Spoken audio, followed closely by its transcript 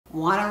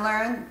Want to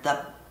learn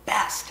the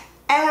best,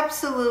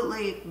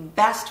 absolutely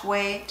best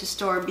way to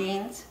store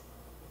beans?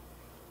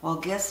 Well,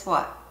 guess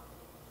what?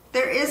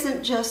 There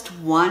isn't just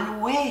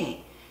one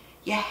way.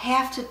 You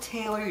have to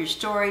tailor your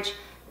storage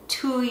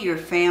to your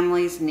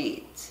family's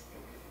needs.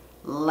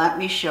 Let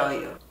me show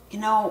you. You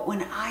know,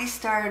 when I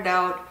started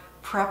out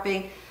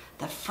prepping,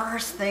 the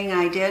first thing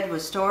I did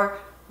was store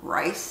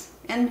rice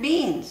and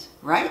beans,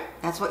 right?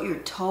 That's what you're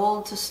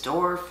told to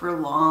store for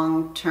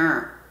long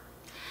term.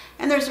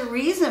 And there's a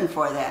reason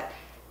for that.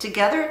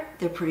 Together,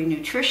 they're pretty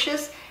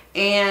nutritious,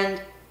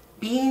 and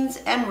beans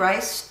and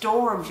rice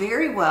store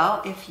very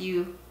well if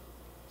you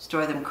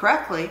store them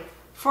correctly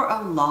for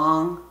a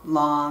long,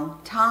 long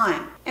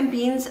time. And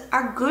beans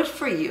are good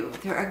for you.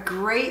 They're a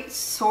great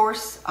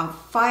source of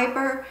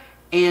fiber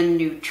and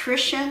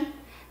nutrition.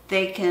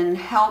 They can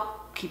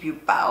help keep your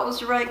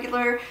bowels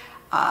regular,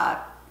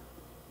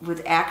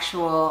 with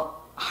actual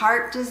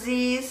heart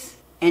disease,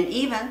 and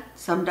even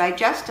some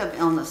digestive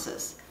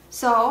illnesses.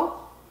 So,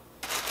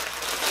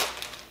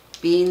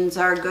 beans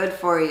are good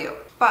for you.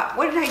 But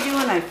what did I do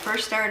when I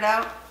first started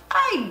out?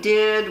 I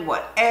did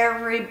what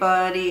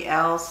everybody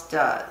else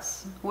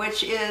does,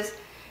 which is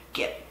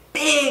get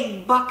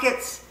big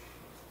buckets,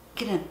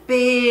 get a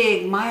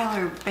big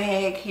Mylar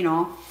bag,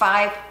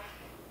 5-gallon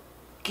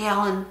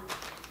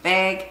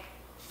bag,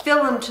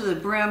 fill them to the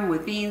brim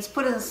with beans,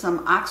 put in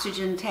some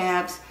oxygen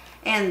tabs,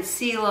 and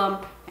seal them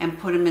and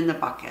put them in the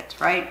bucket,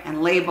 right?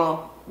 And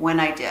label when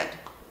I did.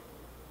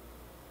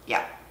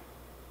 Yeah.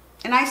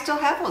 And I still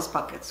have those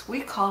buckets.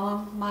 We call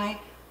them my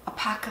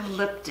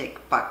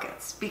apocalyptic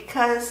buckets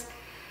because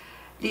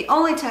the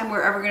only time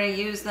we're ever going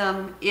to use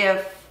them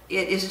if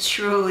it is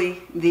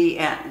truly the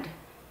end.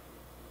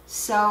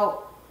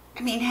 So,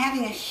 I mean,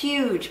 having a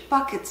huge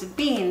buckets of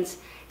beans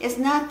is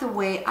not the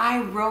way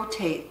I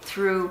rotate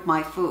through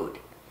my food.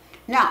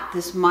 Now,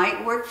 this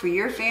might work for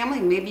your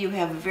family. Maybe you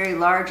have a very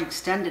large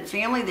extended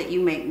family that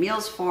you make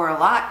meals for a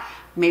lot.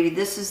 Maybe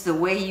this is the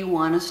way you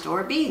want to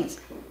store beans.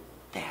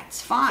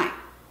 That's fine.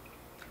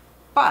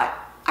 But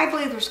I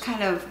believe there's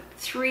kind of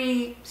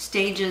 3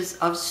 stages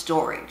of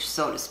storage,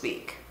 so to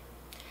speak.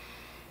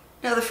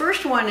 Now, the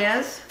first one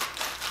is,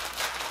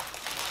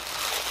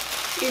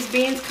 these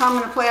beans come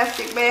in a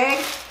plastic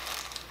bag.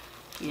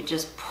 You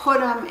just put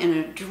them in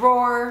a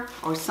drawer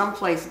or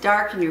someplace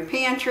dark in your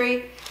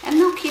pantry, and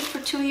they'll keep for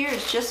 2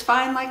 years just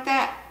fine like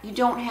that. You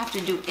don't have to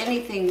do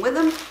anything with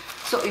them.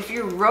 So if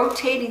you're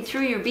rotating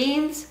through your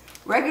beans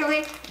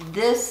regularly,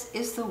 this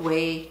is the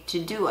way to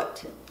do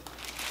it.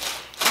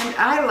 And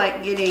I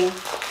like getting,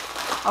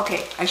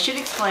 okay, I should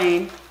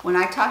explain, when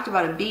I talked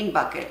about a bean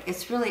bucket,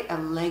 it's really a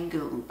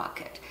legume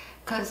bucket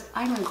because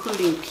I'm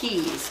including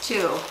peas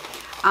too.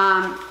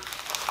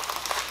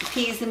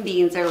 Peas and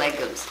beans are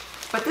legumes.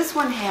 But this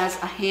one has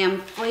a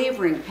ham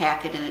flavoring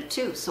packet in it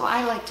too, so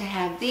I like to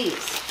have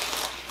these.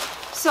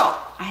 So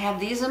I have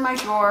these in my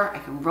drawer, I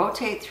can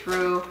rotate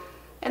through,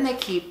 and they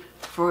keep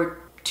for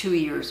 2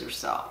 years or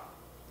so.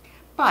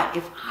 But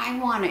if I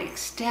want to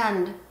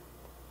extend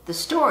the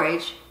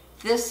storage,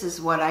 this is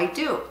what I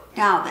do.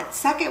 Now that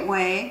second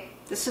way,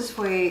 this is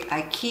where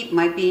I keep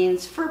my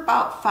beans for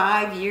about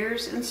 5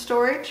 years in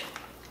storage.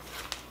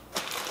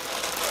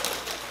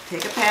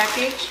 Take a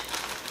package,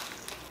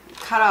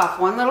 cut off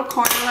one little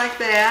corner like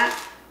that,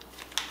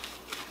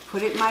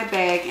 put it in my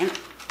bag, and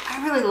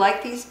I really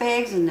like these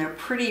bags and they're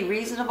pretty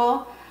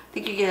reasonable. I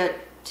think you get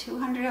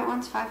 200 at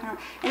once, 500.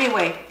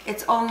 Anyway,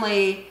 it's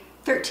only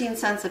 13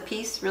 cents a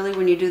piece really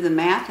when you do the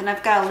math, and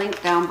I've got a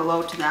link down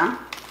below to them.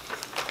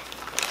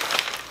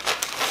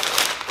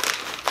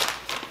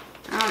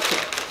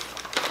 Okay,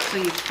 so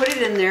you put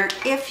it in there.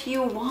 If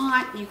you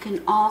want, you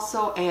can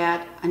also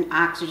add an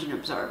oxygen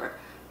absorber,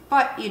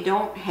 but you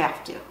don't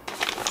have to.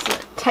 It's a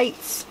tight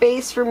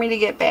space for me to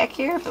get back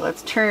here, but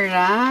let's turn it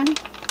on.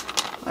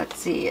 Let's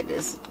see, it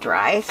is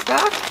dry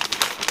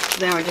stuff.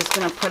 Then we're just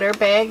going to put our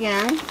bag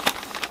in.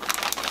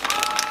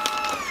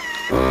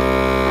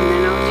 And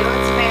then it'll do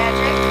its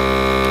magic,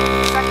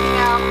 sucking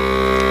out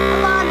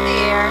a lot of the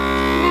air,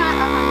 not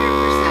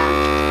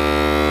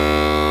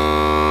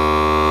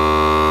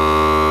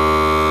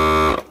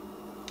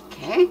 100%.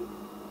 Okay,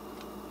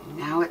 and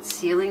now it's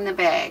sealing the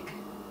bag.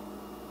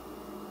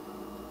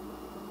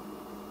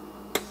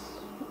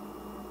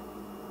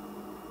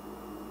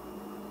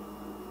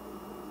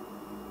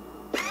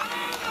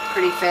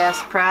 Pretty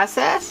fast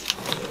process.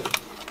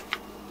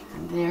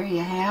 And there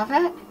you have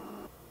it.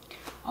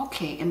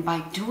 Okay, and by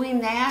doing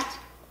that,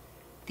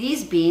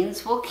 these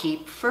beans will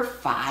keep for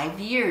 5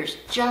 years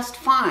just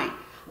fine.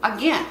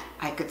 Again,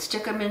 I could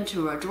stick them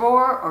into a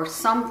drawer or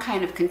some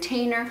kind of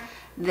container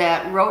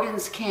that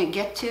rodents can't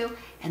get to,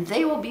 and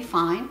they will be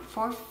fine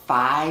for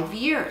 5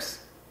 years.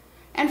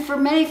 And for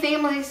many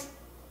families,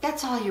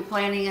 that's all you're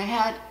planning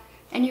ahead,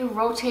 and you're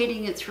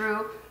rotating it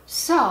through.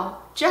 So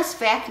just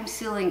vacuum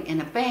sealing in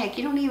a bag,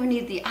 you don't even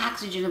need the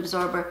oxygen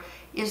absorber,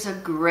 is a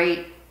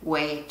great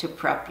way to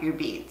prep your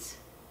beans.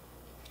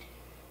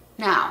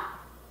 Now,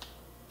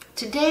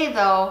 today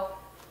though,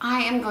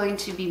 I am going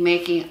to be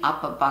making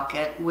up a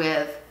bucket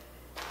with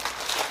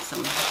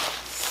some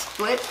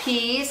split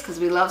peas, because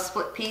we love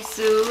split pea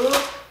soup.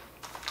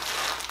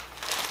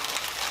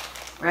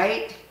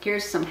 Right?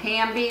 Here's some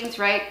ham beans,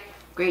 right?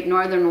 Great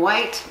Northern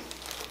White.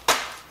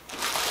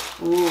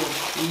 Ooh,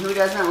 and who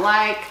doesn't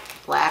like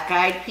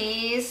black-eyed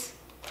peas?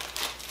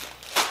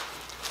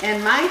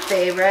 And my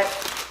favorite,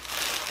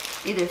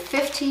 either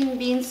 15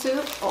 bean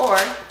soup or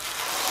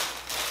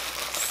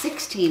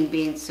 16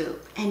 bean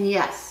soup. And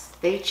yes,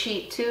 they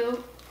cheat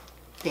too.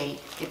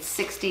 It's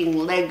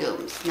 16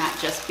 legumes, not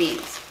just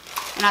beans.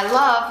 And I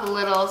love the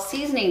little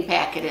seasoning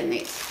packet in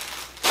these.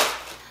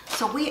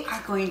 So we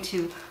are going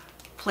to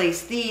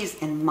place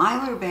these in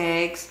Mylar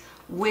bags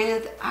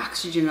with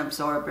oxygen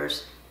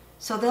absorbers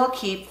so they'll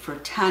keep for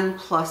 10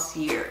 plus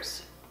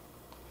years.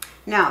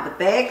 Now the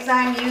bags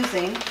I'm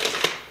using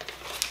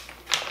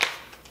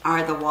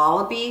are the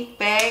Wallaby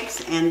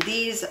bags, and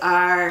these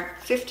are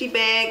 50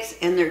 bags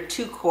and they're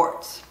 2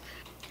 quarts.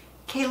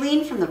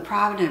 Kayleen from the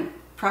Provident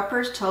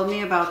Preppers told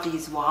me about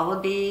these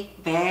Wallaby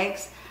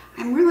bags.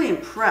 I'm really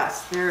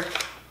impressed. They're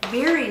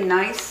very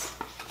nice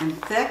and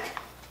thick,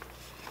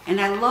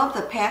 and I love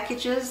the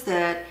packages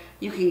that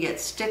you can get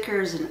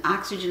stickers and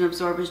oxygen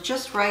absorbers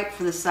just right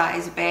for the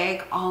size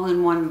bag, all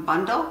in one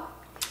bundle.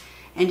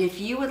 And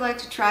if you would like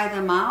to try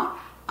them out,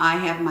 I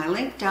have my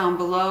link down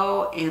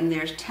below, and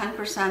there's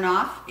 10%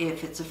 off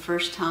if it's a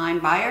first-time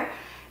buyer.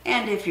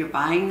 And if you're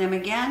buying them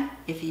again,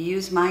 if you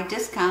use my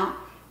discount,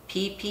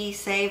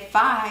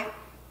 PPSave5,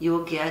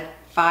 you'll get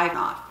 5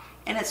 off.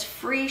 And it's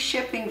free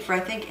shipping for,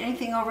 I think,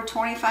 anything over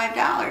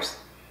 $25.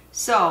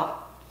 So,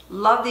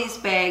 love these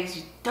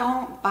bags.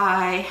 Don't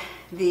buy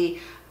the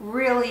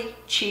really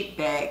cheap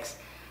bags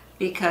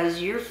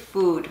because your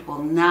food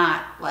will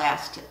not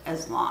last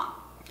as long.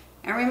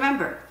 And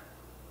remember,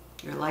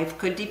 your life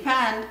could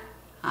depend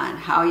on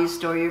how you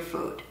store your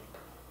food.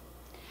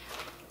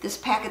 This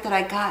packet that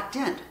I got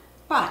didn't,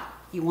 but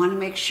you want to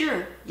make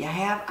sure you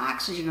have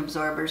oxygen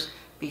absorbers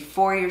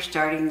before you're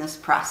starting this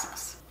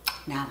process.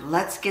 Now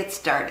let's get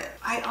started.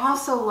 I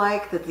also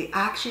like that the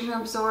oxygen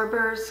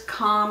absorbers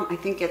come, I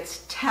think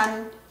it's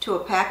 10 to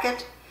a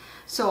packet.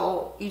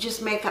 So you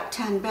just make up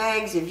 10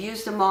 bags, you've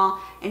used them all,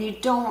 and you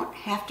don't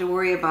have to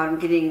worry about them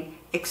getting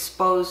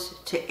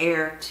exposed to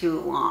air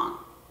too long.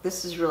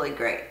 This is really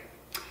great.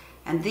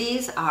 And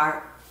these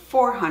are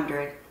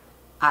 400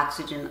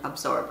 oxygen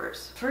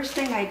absorbers. First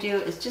thing I do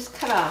is just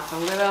cut off a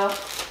little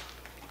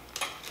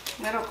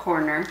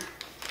corner,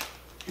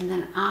 and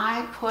then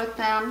I put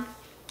them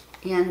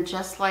in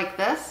just like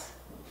this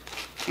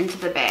into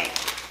the bag.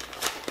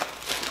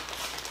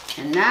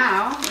 And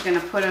now we're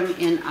going to put them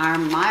in our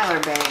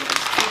Mylar bag, the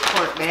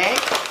 3-quart bag.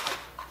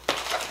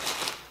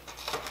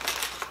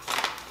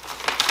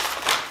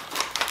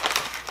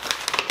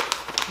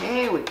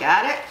 Okay, we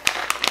got it.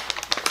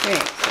 Okay,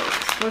 so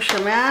push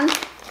them in.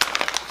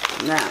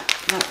 Now,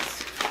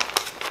 let's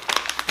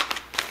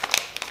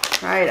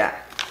try it out.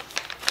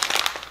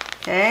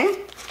 Okay.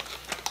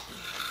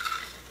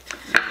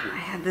 I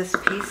have this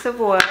piece of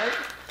wood.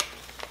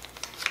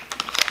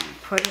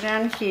 Put it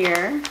on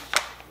here.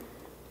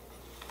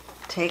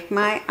 Take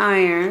my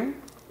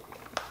iron.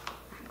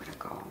 I'm going to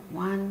go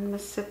 1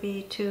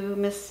 Mississippi, 2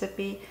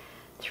 Mississippi,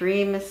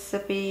 3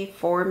 Mississippi,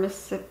 4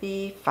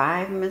 Mississippi,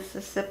 5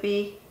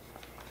 Mississippi.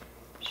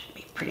 Should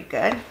be pretty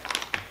good.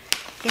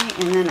 Okay,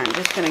 and then I'm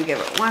just going to give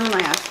it one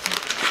last,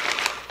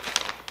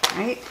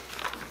 right?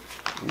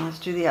 And let's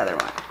do the other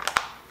one.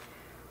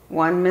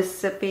 1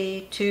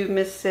 Mississippi, 2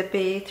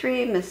 Mississippi,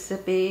 3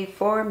 Mississippi,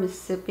 4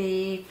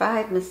 Mississippi,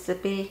 5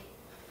 Mississippi.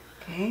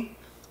 Okay,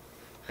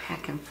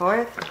 back and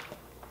forth.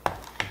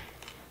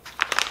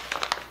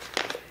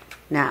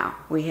 Now,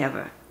 we have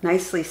a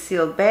nicely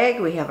sealed bag.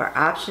 We have our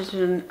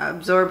oxygen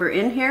absorber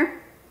in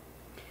here.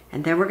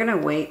 And then we're going to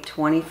wait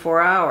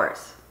 24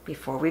 hours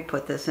before we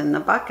put this in the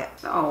bucket.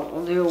 So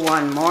we'll do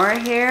one more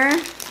here.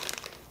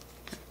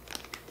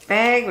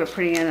 Bag, we're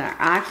putting in our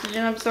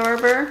oxygen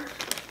absorber.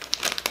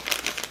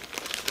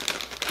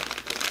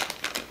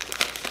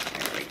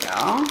 There we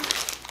go.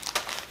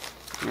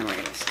 And then we're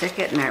going to stick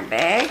it in our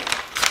bag.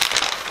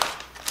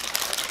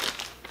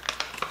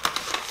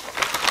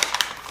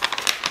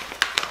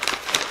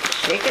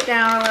 Shake it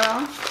down a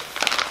little.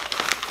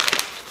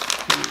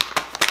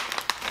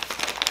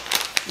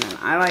 And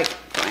I like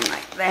going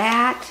like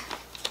that.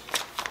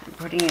 And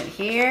putting it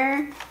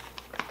here.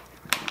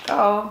 There we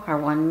go. Our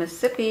 1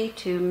 Mississippi,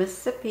 2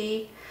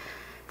 Mississippi,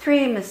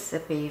 3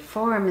 Mississippi,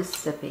 4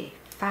 Mississippi,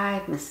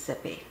 5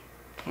 Mississippi.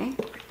 Okay,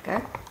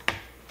 good.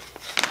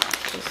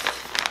 Just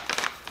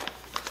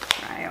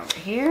try over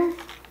here.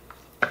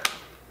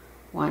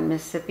 1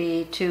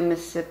 Mississippi, 2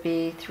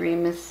 Mississippi, 3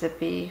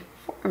 Mississippi,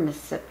 4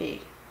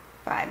 Mississippi,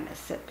 5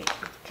 Mississippi.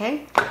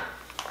 Okay?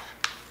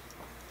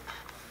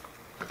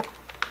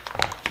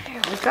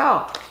 There we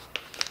go.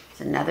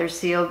 It's another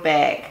sealed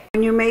bag.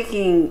 When you're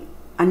making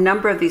a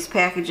number of these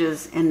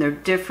packages and they're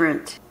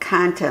different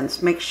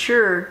contents, make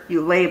sure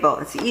you label.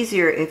 It's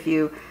easier if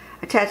you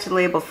attach the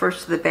label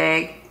first to the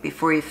bag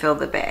before you fill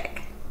the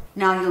bag.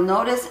 Now you'll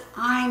notice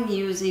I'm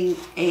using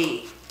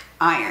a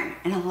iron,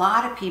 and a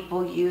lot of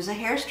people use a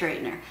hair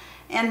straightener.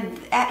 And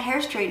at hair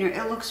straightener,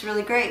 it looks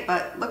really great,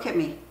 but look at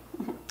me.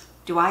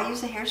 Do I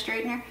use a hair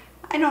straightener?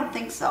 I don't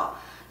think so.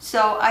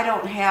 So I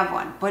don't have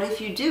one. But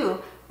if you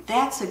do,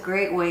 that's a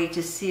great way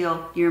to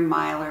seal your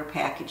Mylar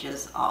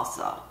packages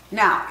also.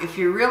 Now, if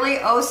you're really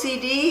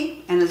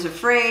OCD and is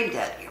afraid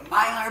that your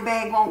Mylar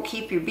bag won't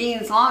keep your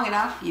beans long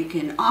enough, you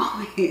can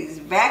always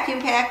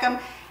vacuum pack them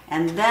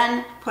and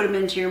then put them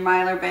into your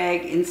Mylar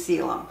bag and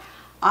seal them.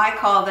 I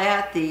call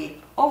that the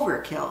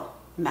overkill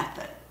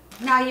method.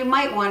 Now you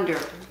might wonder,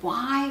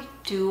 why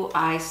do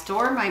I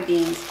store my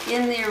beans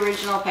in the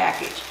original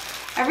package?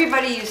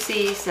 Everybody you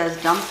see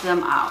says dump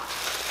them out.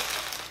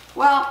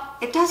 Well,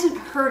 it doesn't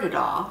hurt at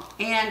all,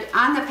 and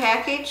on the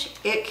package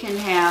it can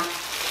have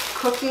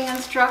cooking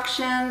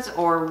instructions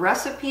or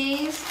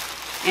recipes,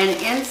 and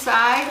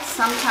inside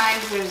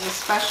sometimes there's a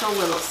special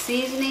little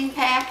seasoning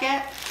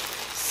packet.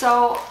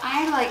 So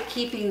I like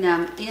keeping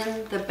them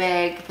in the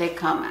bag they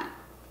come in.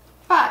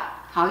 But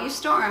how you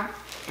store them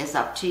is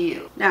up to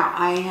you. Now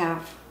I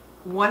have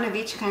one of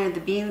each kind of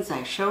the beans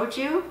I showed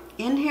you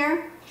in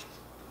here.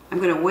 I'm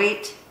going to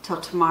wait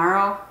till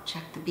tomorrow,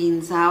 check the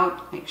beans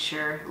out, make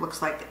sure it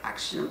looks like the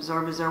oxygen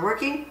absorbers are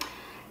working,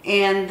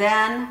 and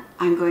then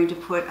I'm going to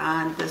put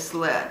on this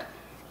lid.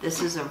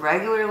 This is a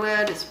regular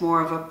lid, it's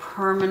more of a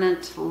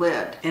permanent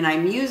lid, and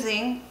I'm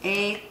using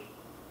a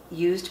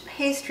used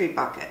pastry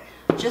bucket,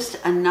 just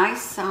a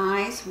nice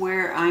size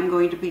where I'm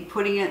going to be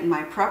putting it in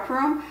my prep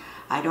room.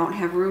 I don't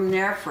have room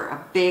there for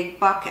a big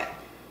bucket,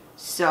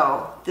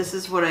 so this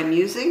is what I'm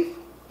using.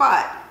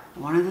 But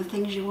one of the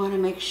things you want to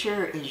make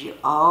sure is you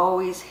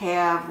always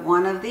have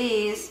one of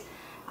these,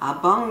 a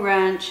bung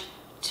wrench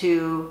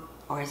to,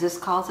 or as this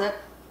calls it,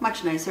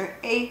 much nicer,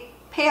 a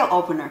pail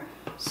opener,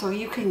 so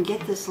you can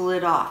get this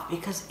lid off,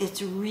 because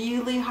it's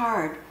really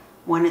hard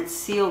when it's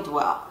sealed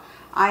well.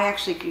 I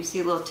actually, can you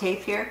see a little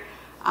tape here?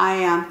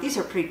 These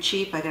are pretty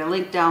cheap. I got a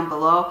link down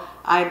below.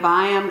 I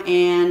buy them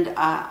and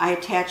I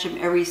attach them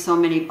every so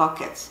many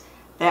buckets.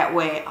 That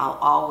way I'll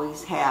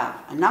always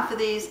have enough of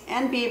these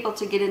and be able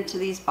to get into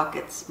these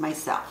buckets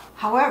myself.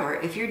 However,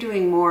 if you're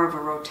doing more of a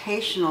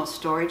rotational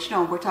storage,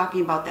 no, we're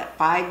talking about that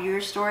 5-year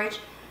storage,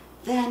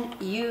 then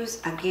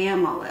use a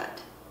gamma lid.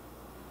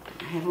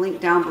 I have a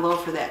link down below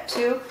for that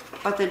too.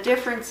 But the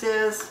difference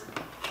is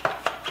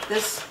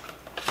this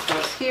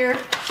goes here,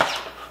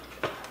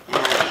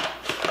 and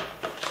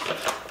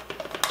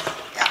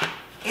yeah,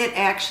 it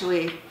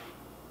actually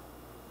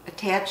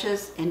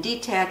attaches and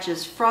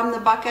detaches from the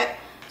bucket,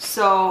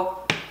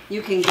 so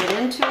you can get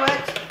into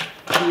it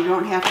and you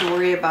don't have to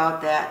worry about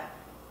that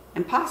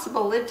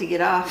impossible lid to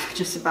get off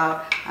just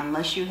about,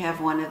 unless you have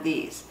one of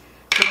these.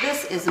 So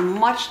this is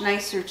much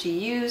nicer to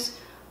use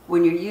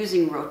when you're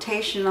using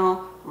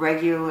rotational,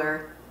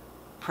 regular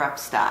prep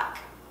stock.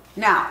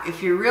 Now,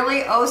 if you're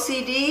really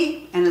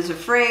OCD and is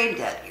afraid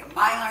that your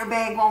Mylar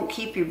bag won't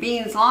keep your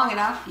beans long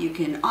enough, you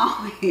can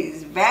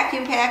always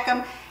vacuum pack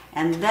them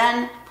and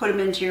then put them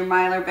into your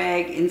Mylar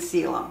bag and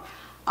seal them.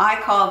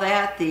 I call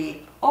that the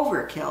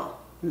overkill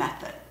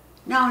method.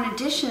 Now, in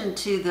addition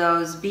to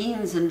those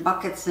beans in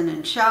buckets and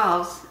in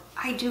shelves,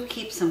 I do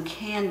keep some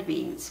canned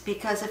beans,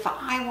 because if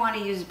I want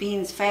to use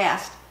beans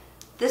fast,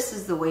 this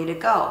is the way to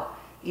go.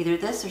 Either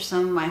this or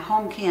some of my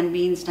home canned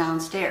beans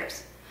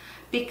downstairs,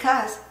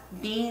 because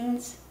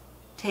beans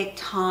take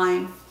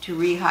time to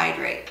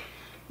rehydrate.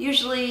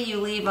 Usually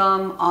you leave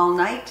them all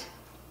night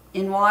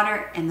in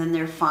water and then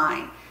they're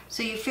fine.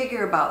 So you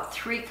figure about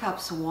 3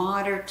 cups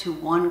water to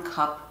 1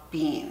 cup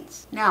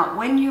beans. Now,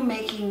 when you're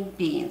making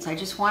beans, I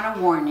just want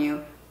to warn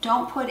you,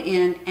 don't put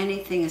in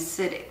anything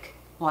acidic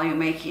while you're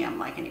making them,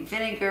 like any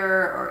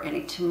vinegar or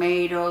any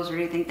tomatoes or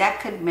anything. That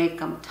could make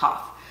them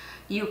tough.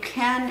 You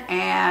can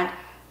add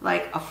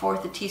like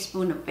 1/4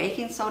 teaspoon of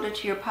baking soda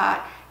to your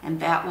pot, and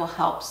that will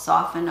help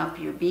soften up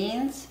your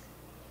beans.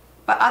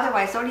 But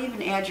otherwise, don't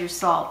even add your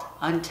salt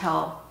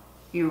until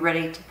you're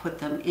ready to put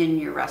them in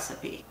your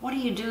recipe. What do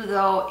you do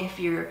though if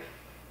you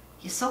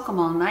soak them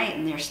all night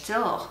and they're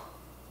still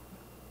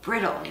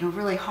brittle,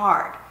 really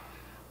hard?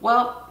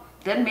 Well,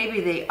 then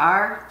maybe they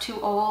are too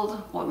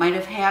old. What might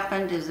have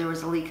happened is there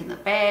was a leak in the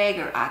bag,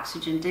 or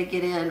oxygen did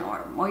get in,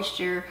 or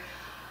moisture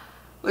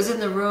was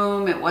in the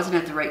room, it wasn't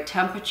at the right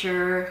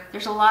temperature.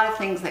 There's a lot of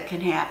things that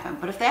can happen.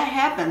 But if that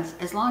happens,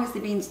 as long as the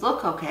beans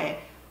look okay,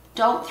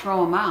 don't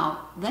throw them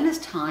out. Then it's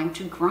time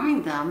to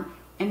grind them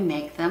and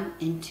make them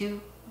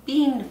into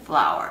bean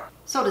flour.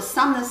 So to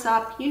sum this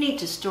up, you need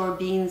to store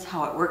beans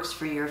how it works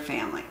for your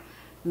family.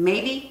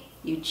 Maybe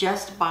you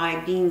just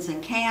buy beans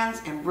in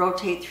cans and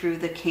rotate through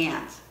the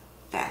cans.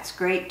 That's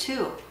great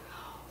too.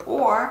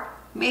 Or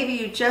maybe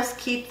you just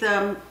keep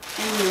them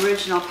in the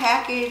original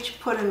package,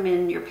 put them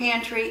in your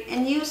pantry,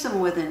 and use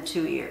them within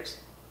 2 years.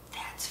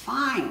 That's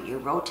fine, you're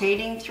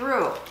rotating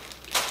through.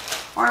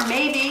 Or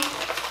maybe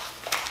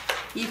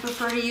you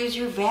prefer to use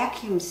your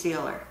vacuum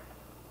sealer.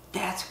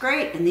 That's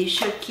great, and these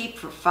should keep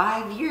for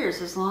 5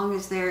 years as long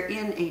as they're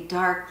in a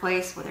dark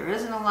place where there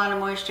isn't a lot of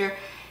moisture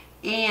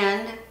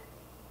and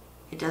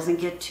it doesn't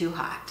get too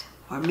hot.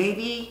 Or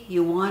maybe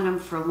you want them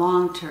for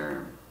long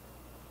term,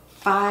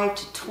 5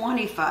 to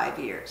 25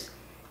 years.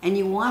 and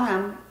you want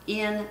them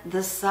in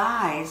the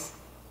size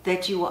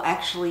that you will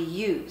actually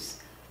use.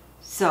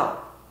 So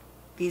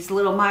these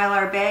little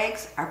Mylar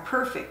bags are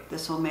perfect.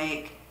 This will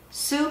make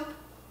soup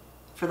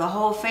for the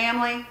whole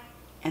family,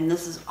 and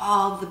this is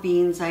all the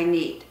beans I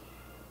need.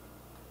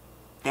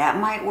 That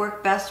might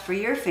work best for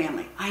your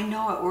family. I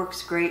know it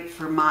works great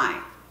for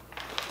mine.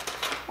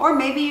 Or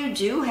maybe you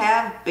do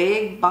have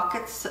big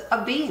buckets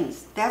of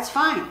beans. That's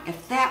fine.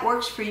 If that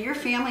works for your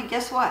family,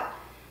 guess what?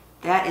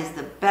 That is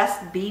the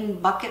best bean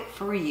bucket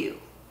for you.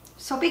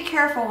 So be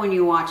careful when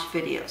you watch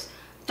videos.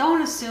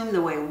 Don't assume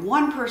the way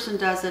one person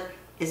does it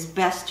is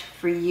best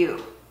for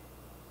you.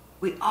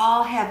 We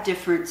all have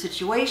different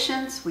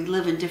situations. We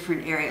live in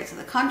different areas of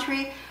the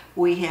country.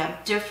 We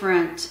have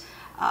different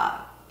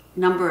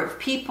number of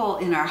people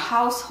in our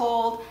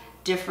household,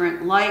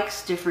 different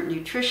likes, different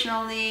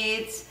nutritional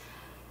needs.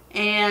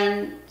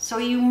 And so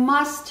you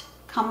must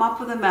come up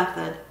with a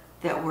method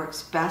that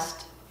works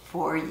best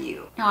for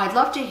you. Now, I'd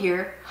love to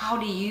hear, how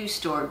do you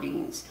store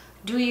beans?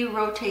 Do you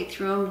rotate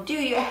through them? Do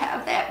you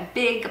have that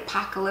big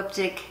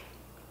apocalyptic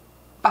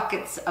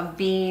buckets of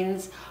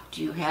beans?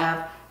 Do you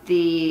have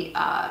the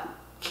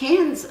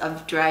cans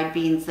of dried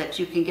beans that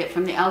you can get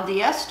from the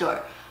LDS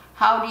store?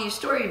 How do you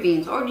store your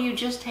beans? Or do you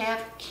just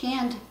have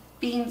canned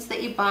beans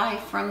that you buy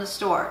from the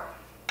store?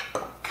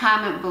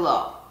 Comment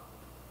below.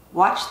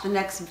 Watch the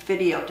next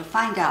video to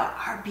find out,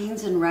 are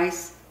beans and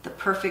rice the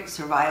perfect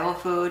survival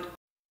food?